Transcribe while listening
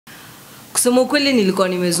Kusema ukweli nilikuwa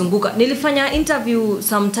nimezunguka. Nilifanya interview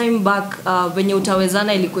sometime back venye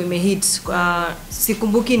utawezana ilikuwa imehit.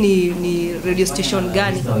 Sikumbuki ni radio station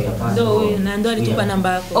gani. Ndio huyo na ndio alitupa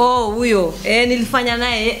namba yako. Huyo. Nilifanya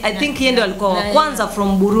naye. I think yeye ndio alikuwa wa kwanza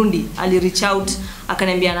from Burundi. Ali reach out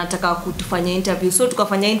akaniambia anataka kutufanya interview. So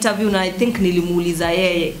tukafanya interview na I think nilimuuliza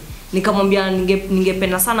yeye. Nikamwambia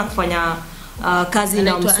ningependa sana kufanya kazi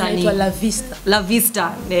na msanii La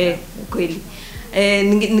Vista. Kweli.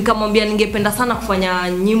 Nikamwambia ningependa sana kufanya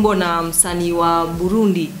nyimbo na msanii wa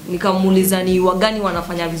Burundi. Nikamuuliza ni wagani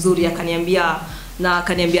wanafanya vizuri, akaniambia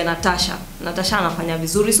Natasha anafanya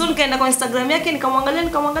vizuri. So nikaenda kwa Instagram yake nikamwangalia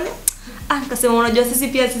nikasema unajua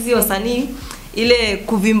sisi wasanii ile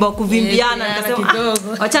kuvimbiana, nikasema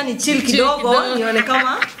acha ni chill kidogo nione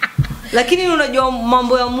kama lakini unajua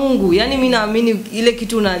mambo ya Mungu, yani mimi naamini ile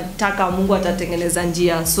kitu unataka Mungu atatengeneza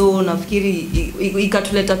njia. So nafikiri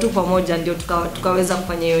ikatuleta tu pamoja ndio tukaweza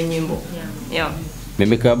kufanya hiyo nyimbo. Yeah.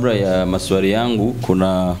 Mimi kabla ya maswali yangu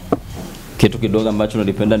kuna kitu kidogo ambacho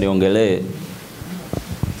nilipenda niongelee.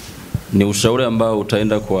 Ni ushauri ambao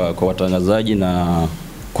utaenda kwa watangazaji na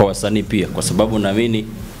kwa wasanii pia, kwa sababu naamini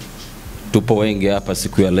tupo wengi hapa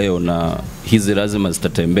siku ya leo na hizi lazima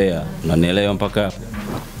zitatembea na nielewa mpaka hapo.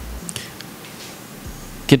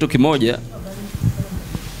 Kitu kimoja,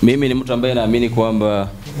 mimi ni mtu ambaye naamini kwamba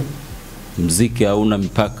muziki hauna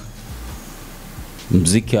mipaka.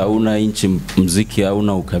 Muziki hauna inchi, muziki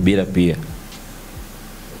hauna ukabila pia.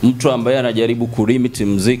 Mtu ambaye anajaribu kulimit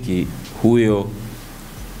muziki, huyo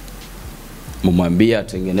mumwambie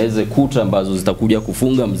atengeneze kuta ambazo zitakuja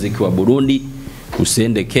kufunga muziki wa Burundi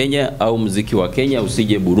usiende Kenya, au muziki wa Kenya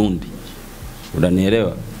usije Burundi.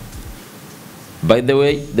 Unanielewa? By the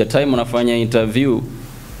way, the time unafanya interview,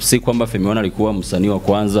 si kwamba FEMI ONE alikuwa msanii wa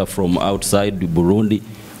kwanza from outside Burundi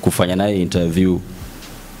kufanya naye interview.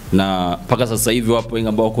 Na paka sasa hivi wapo wengi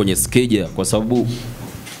ambao kwenye schedule, kwa sababu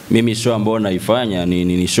mimi show ambayo naifanya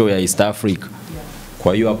ni show ya East Africa.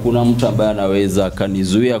 Kwa hiyo hakuna mtu ambaye anaweza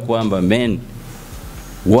kanizuia kwamba man,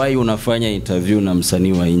 why unafanya interview na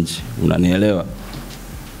msanii wa nje? Unanielewa?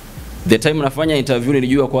 The time nafanya interview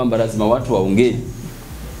nilijua kwamba lazima watu waongee.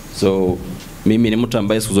 So mimi ni mtu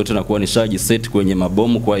ambaye siku zote nakuwa nishaji set kwenye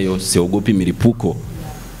mabomu, kwa hiyo siogopi milipuko.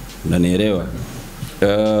 Unanielewa?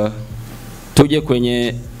 Tuje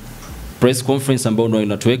kwenye press conference ambayo ndio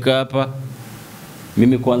inatuweka hapa.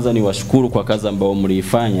 Mimi kwanza ni washukuru kwa kazi ambayo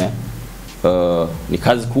mliifanya. Ni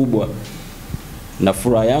kazi kubwa. Na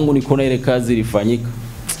furaha yangu ni kuona ile kazi ilifanyika.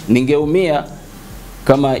 Ningeumia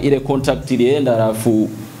kama ile contact ilienda alafu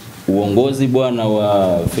uongozi bwana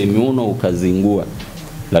wa FEMI ONE ukazingua.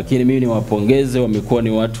 Lakini mimi niwapongeze, wamekuwa ni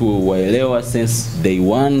watu waelewa since day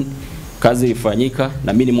one. Kazi ilifanyika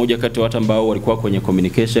na mimi ni mmoja kati ya watu ambao walikuwa kwenye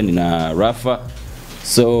communication na Rafa.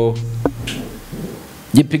 So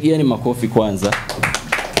jipigieni makofi kwanza.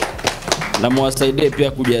 Na muwasaidie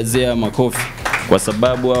pia kujazia makofi kwa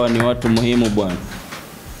sababu hawa ni watu muhimu bwana.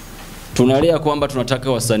 Tunalia kwamba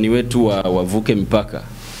tunataka wasanii wetu wavuke mipaka.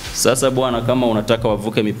 Sasa bwana, kama unataka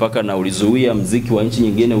wavuke mipaka na ulizuia muziki wa nchi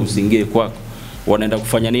nyingine usiingie kwako, wanaenda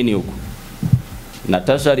kufanya nini huko?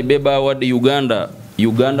 Natasha alibeba award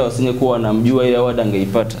Uganda wasingekuwa wanamjua ile award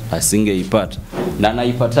angeipata, asingeipata. Na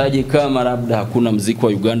anaipataje kama labda hakuna muziki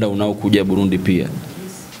wa Uganda unaokuja Burundi pia?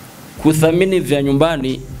 Kuthamini vya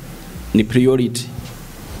nyumbani ni priority.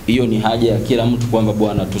 Hiyo ni haja ya kila mtu kwamba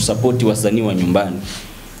bwana tusupport wasanii wa nyumbani.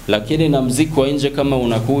 Lakini na muziki wa nje kama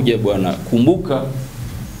unakuja bwana, kumbuka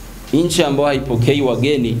nchi ambayo haipokei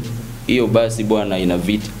wageni, hiyo basi bwana ina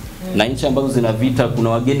vita. Na nchi ambazo zina vita kuna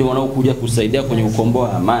wageni wanaokuja kusaidia kwenye ukomboa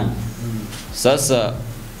wa amani. Sasa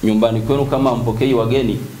nyumbani kwenu kama mpokei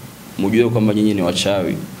wageni, mjue kwamba nyinyi ni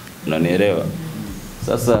wachawi. Unanielewa?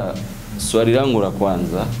 Sasa swali langu la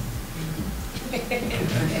kwanza,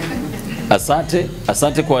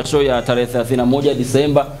 asante kwa show ya tarehe 31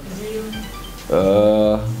 Disemba.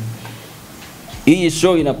 Hii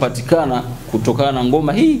show inapatikana kutokana na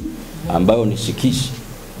ngoma hii ambayo ni shikishi.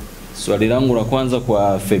 Swali langu la kwanza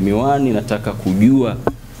kwa FEMI ONE, nataka kujua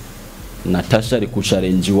Natasha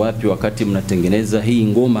alikuchallenge wapi wakati mnatengeneza hii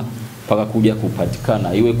ngoma mpaka kuja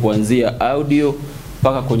kupatikana, iwe kuanzia audio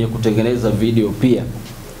mpaka kwenye kutengeneza video pia.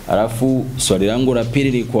 Alafu swali langu la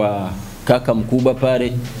pili ni kwa kaka mkubwa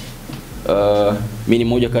pale. Mimi ni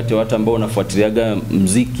mmoja kati ya watu ambao nafuatiliaga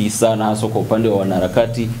muziki sana, hasa kwa upande wa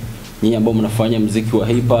wanaharakati. Nyinyi ambao mnafanya muziki wa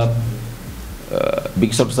hip hop,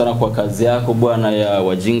 big shout sana kwa kazi yako bwana ya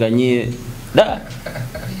wajinga nyie.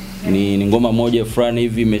 Ni ngoma moja fulani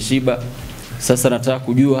hivi imeshiba. Sasa nataka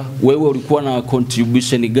kujua wewe ulikuwa na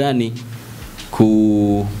contribution gani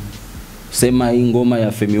kusema hii ngoma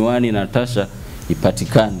ya FEMI ONE na Natasha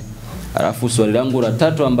ipatikane. Alafu swali langu la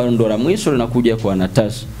tatu ambalo ndo la mwisho linakuja kwa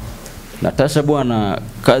Natasha. Natasha bwana,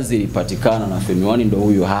 kazi ilipatikana na FEMI ONE ndo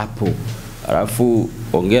huyo hapo. Alafu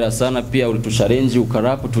hongera sana pia, ulituchallenge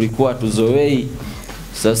ukarapu, tulikuwa tuzoei.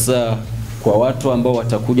 Sasa kwa watu ambao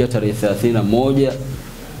watakuja tarehe 31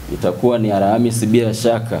 itakuwa ni Alhamisi bila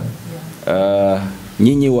shaka.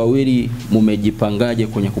 Nyinyi wawili mumejipangaje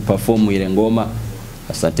kwenye kuperform ile ngoma?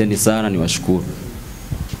 Asanteni sana, niwashukuru.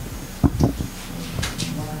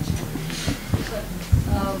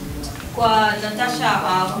 Kwa Natasha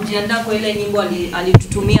kujiandaa kwa ile nyimbo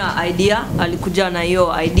alitutumia idea, alikuja na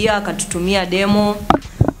hiyo idea akatutumia demo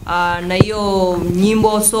na hiyo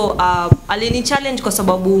nyimbo, so alini challenge kwa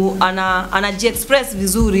sababu anajiexpress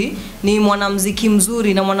vizuri, ni mwanamuziki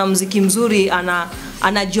mzuri, na mwanamuziki mzuri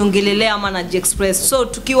anajiongelelea ama anajiexpress. So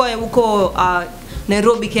tukiwa huko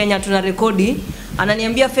Nairobi Kenya tuna rekodi,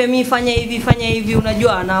 ananiambia Femi fanya hivi,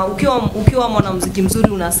 unajua, na ukiwa mwanamuziki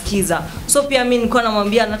mzuri unasikiza. So pia mimi nilikuwa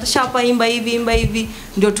namwambia Natasha hapa imba hivi,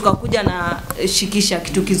 ndio tukakuja na shikisha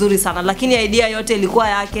kitu kizuri sana, lakini idea yote ilikuwa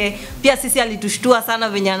yake. Pia sisi alitushtua sana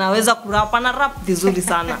venye anaweza kurap, ana rap vizuri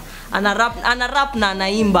sana. Ana rap na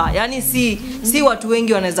anaimba. Yaani si watu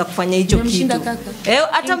wengi wanaweza kufanya hicho kitu.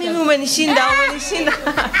 Hata mimi umenishinda.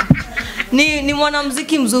 Ni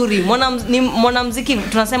mwanamuziki mzuri, ni mwanamuziki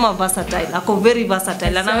tunasema versatile, ako very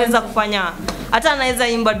versatile, anaweza kufanya, hata anaweza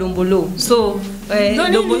imba dombolo. So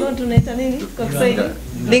dombolo tunaita nini kwa Kiswahili?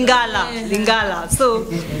 Lingala. So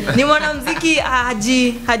ni mwanamuziki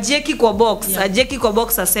hajieki kwa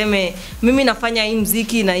box, aseme mimi nafanya hii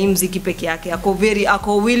muziki na hii muziki peke yake.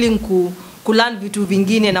 Ako willing ku learn vitu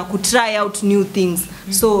vingine na ku try out new things.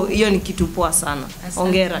 So hiyo ni kitu poa sana.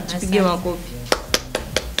 Hongera, tupige makofi.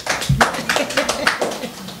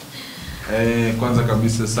 Kwanza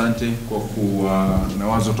kabisa asante kwa kuwa na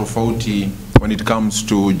wazo tofauti when it comes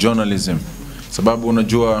to journalism, sababu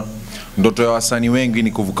unajua ndoto ya wasanii wengi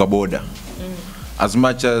ni kuvuka boda. As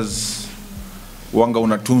much as wanga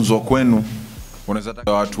unatunzwa kwenu, unaweza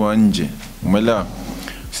taka watu wa nje, umeelewa?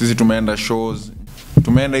 Sisi tumeenda shows,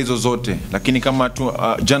 tumeenda hizo zote, lakini kama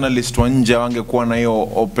journalist wa nje wangekuwa na hiyo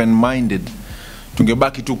open minded,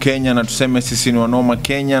 tungebaki tu Kenya na tuseme sisi ni wanoma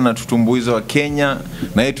Kenya na tutumbuiza wa Kenya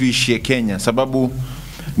na yetu ishie Kenya, sababu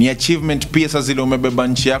ni achievement pia sasa zile umebeba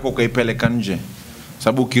nchi yako ukaipeleka nje,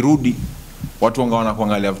 sababu ukirudi watu wanga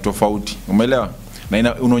kuangalia tofauti, umeelewa?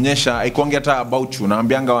 Na unaonyesha haikuangi hata about you.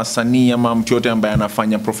 Naambianga wasanii ama mtu yote ambaye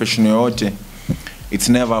anafanya professional yote, it's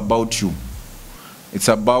never about you, it's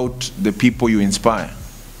about the people you inspire.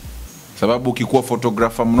 Sababu ukikuwa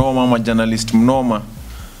photographer mnoma ama journalist mnoma,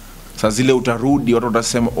 sasa zile utarudi watu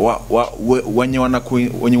watasema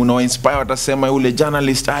wenye unawa inspire watasema yule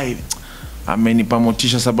journalist amenipa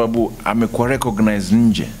motisha sababu amekuwa recognized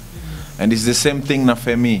nje. And it's the same thing na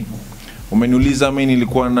FEMI. Umeniuliza mimi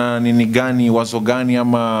nilikuwa na nini gani, wazo gani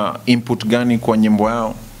ama input gani kwa nyimbo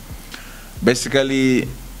yao. Basically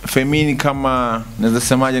FEMI ni kama, naweza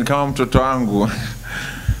semaje, ni kama mtoto wangu.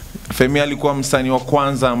 FEMI alikuwa msanii wa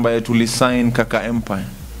kwanza ambaye tulisign Kaka Empire.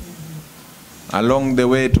 Along the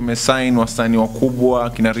way tumesign wasanii wakubwa,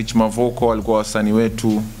 kina Rich Mavoko walikuwa wasanii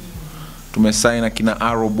wetu. Tumesign akina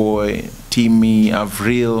Arrowboy, Timmy,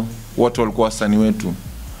 Avril, wote walikuwa wasanii wetu.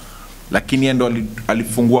 Lakini yeye ndo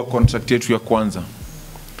alifungua contract yetu ya kwanza.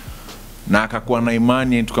 Na akakuwa na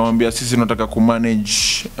imani, tukamwambia sisi tunataka kumanage,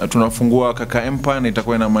 tunafungua Kaka Empire na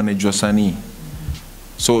itakuwa ina manage wasanii.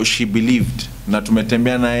 So she believed, na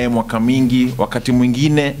tumetembea na yeye mwaka mingi. Wakati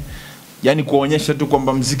mwingine yani kuonyesha tu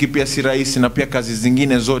kwamba muziki pia si rahisi, na pia kazi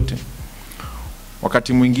zingine zote.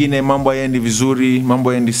 Wakati mwingine mambo hayaendi vizuri, mambo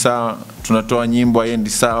hayaendi sawa, tunatoa nyimbo hayaendi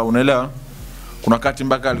sawa, unaelewa? Kuna wakati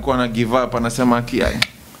mpaka alikuwa na give up, anasema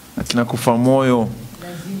atina kufa moyo,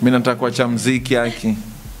 mimi nataka kuacha muziki haki.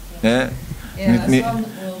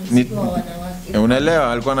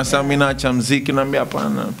 Unaelewa? Alikuwa anasema mimi naacha muziki, naambia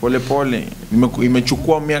hapana, pole.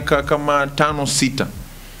 Imechukua miaka kama 5-6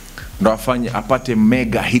 ndo apate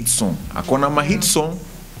mega hit song. Akona ma hit song,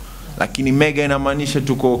 lakini mega inamaanisha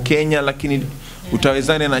tuko Kenya, lakini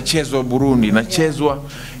utawezane na chezwa Burundi, na chezwa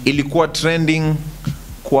ilikuwa trending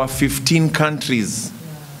kwa 15 countries.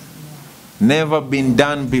 Never been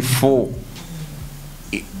done before.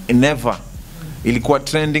 Never. Ilikuwa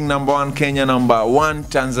trending number 1 Kenya, number 1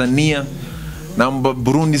 Tanzania, number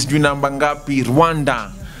Burundi sijui namba ngapi,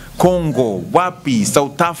 Rwanda, Congo, wapi,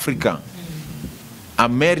 South Africa,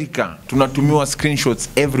 America. Tunatumiwa screenshots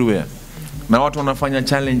everywhere. Na watu wanafanya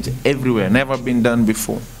challenge everywhere. Never been done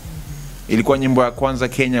before. Ilikuwa nyimbo ya kwanza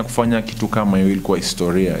Kenya kufanya kitu kama hiyo, ilikuwa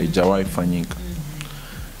historia, haijawahi fanyika.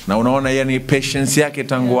 Na unaona yani patience yake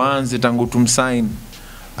tangu aanze, tangu tumsign.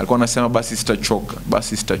 Alikuwa anasema basi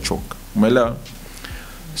sitachoka. Umeelewa?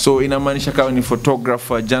 So inamaanisha kama ni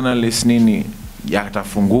photographer, journalist nini,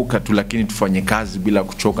 yatafunguka tu, lakini tufanye kazi bila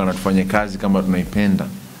kuchoka na tufanye kazi kama tunaipenda.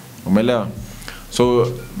 Umeelewa?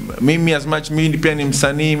 So mimi as much mimi pia ni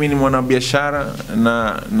msanii, mimi ni mwanabiashara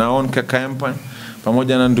na own company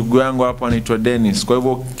pamoja na ndugu yangu hapa anaitwa Dennis. Kwa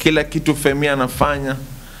hivyo kila kitu FEMI anafanya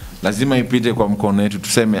lazima ipite kwa mkono wetu,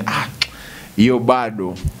 tuseme hiyo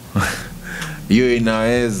bado hiyo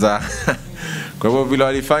inaweza. Kwa hivyo vile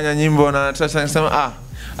walifanya nyimbo na Natasha nikasema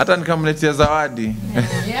hata nikamletea zawadi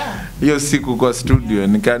hiyo siku kwa studio,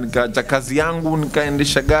 nikaacha kazi yangu,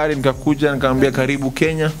 nikaendesha gari, nikakuja, nikamwambia karibu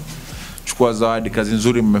Kenya, chukua zawadi, kazi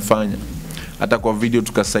nzuri mmefanya. Hata kwa video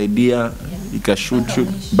tukasaidia, ikashoot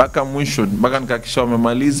mpaka mwisho, mpaka nikakisha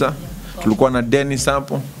wamemaliza. Tulikuwa na Dennis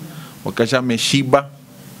hapo, wakasha ameshiba.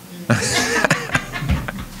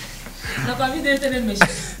 Na kwa video tena nimeshiba.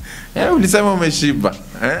 Ulisema umeshiba.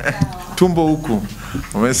 Tumbo huku.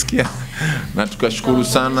 Umesikia? Na tukashukuru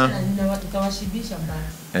sana. Tukawashibisha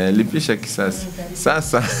mbaya. Lipisha kisasi.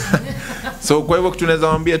 Sasa. So kwa hivyo tunaweza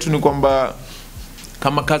waambia tu ni kwamba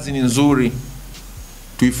kama kazi ni nzuri,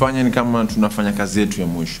 tuifanye ni kama tunafanya kazi yetu ya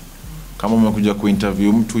mwisho. Kama umekuja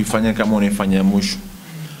kuinterview mtu, ifanye kama unaifanya ya mwisho.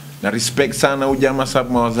 Na respect sana huyu jamaa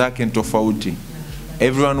sababu mawazo yake ni tofauti.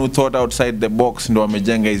 Everyone who thought outside the box ndo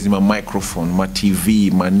wamejenga hizi microphone, ma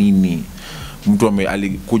TV, manini. Mtu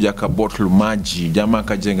alikuja ka bottle maji, jamaa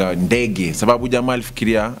akajenga ndege sababu jamaa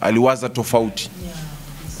alifikiria, aliwaza tofauti.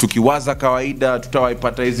 Tukiwaza kawaida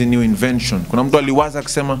tutawaipata hizi new invention. Kuna mtu aliwaza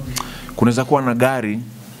akisema kunaweza kuwa na gari,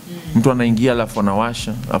 mtu anaingia alafu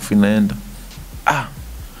anawasha alafu inaenda.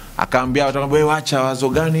 Akaambia watu wewe acha wazo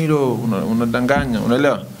gani hilo, unadanganya,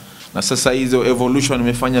 unaelewa? Na sasa hizo evolution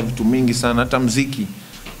imefanya vitu mingi sana, hata muziki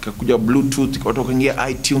kakuja bluetooth, watu wakaingia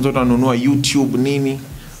iTunes, watu wanunua YouTube nini,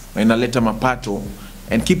 na inaleta mapato.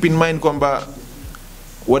 And keep in mind kwamba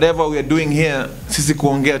whatever we are doing here, sisi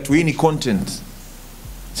kuongea tu, hii ni content,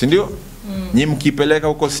 si ndio? Nyinyi mkipeleka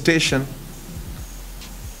huko station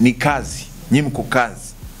ni kazi, nyinyi mko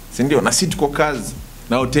kazi, si ndio? Na sisi tuko kazi,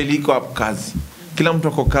 na hoteli iko hapo kazi, kila mtu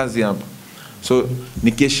ako kazi hapa. So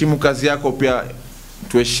nikiheshimu kazi yako pia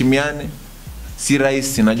tuheshimiane. Si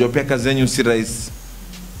rahisi, najua pia kazi yenu si rahisi,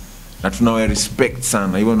 na tunawe respect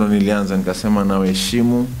sana. Hivyo ndo nilianza nikasema na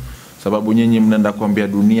heshimu, sababu nyinyi mnaenda kuambia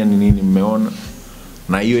dunia ni nini mmeona,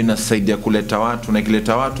 na hiyo inasaidia kuleta watu. Na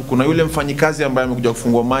ikileta watu, kuna yule mfanyikazi ambaye amekuja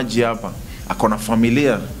kufungua maji hapa, akona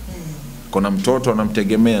familia, akona mtoto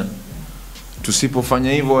anamtegemea.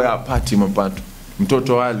 Tusipofanya hivyo yapati mapato.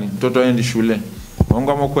 Mtoto wali, mtoto aende shule.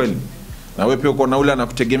 Mungu ama kweli? Na wewe pia uko na ule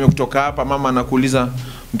anakutegemea kutoka hapa, mama anakuuliza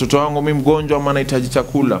mtoto wangu mimi mgonjwa ama anahitaji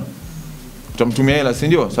chakula. Utamtumia hela, si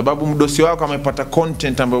ndio? Sababu mdosi wako amepata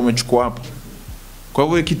content ambayo umechukua hapa. Kwa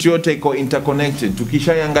hivyo kitu yote iko interconnected.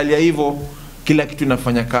 Tukishaangalia hivyo, kila kitu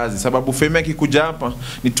inafanya kazi. Sababu FEMI akikuja hapa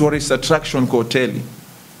ni tourist attraction kwa hoteli.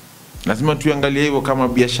 Lazima tuangalie hivyo kama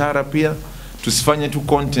biashara pia. Tusifanye tu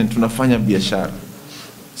content, tunafanya biashara.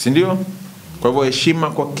 Si ndio? Kwa hivyo heshima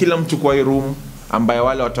kwa kila mtu kwa hii room ambaye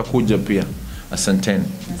wale watakuja pia. Asanteni.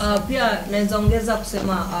 Pia naweza ongeza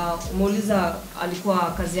kusema umeuliza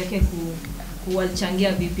alikuwa kazi yake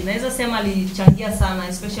kuwalichangia vipi. Naweza sema alichangia sana,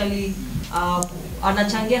 especially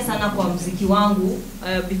anachangia sana kwa muziki wangu.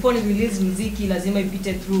 Before ni release muziki lazima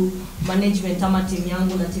ipite through management ama team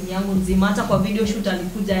yangu na team yangu nzima. Hata kwa video shoot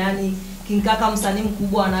alikuja, yani Kingkaka msanii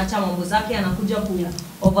mkubwa anaacha mambo zake anakuja ku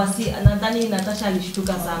oversee. Nadhani Natasha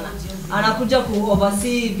alishtuka sana. Anakuja ku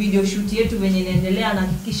oversee video shoot yetu venye inaendelea, na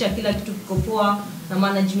hakikisha kila kitu kiko poa. Na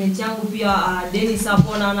management yangu pia Dennis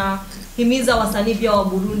hapo na himiza wasanii pia wa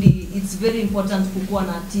Burundi, it's very important kukuwa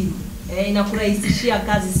na team. Inakurahisishia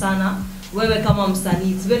kazi sana wewe kama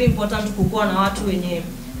msanii. It's very important kukuwa na watu wenye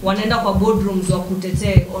wanaenda kwa boardrooms wa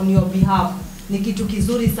kutetee on your behalf. Ni kitu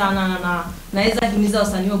kizuri sana, na naweza himiza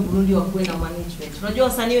wasanii wa Burundi wakuwe na management. Unajua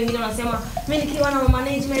wasanii wengine wanasema mimi nikiwa na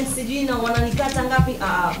management sijui na wananikata ngapi.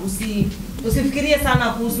 Usifikirie sana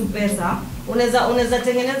kuhusu pesa. Unaweza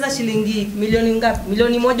tengeneza shilingi milioni ngapi?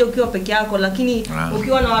 Milioni moja ukiwa peke yako, lakini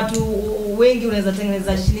ukiwa na watu wengi unaweza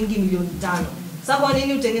tengeneza shilingi milioni 5. Sasa kwa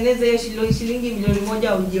nini utengeneze hiyo shilingi milioni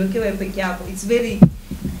moja ujiwekewe peke yako? It's very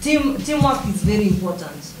teamwork is very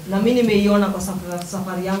important. Na mimi nimeiona kwa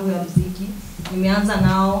safari yangu ya muziki. Nimeanza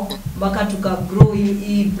nao mpaka tukagrow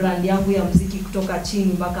hii brand yangu ya muziki kutoka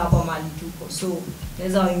chini mpaka hapa mahali tuko. So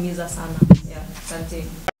naweza wahimiza sana. Asante.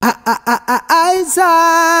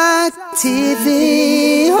 Isaac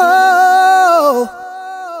TV. Oh.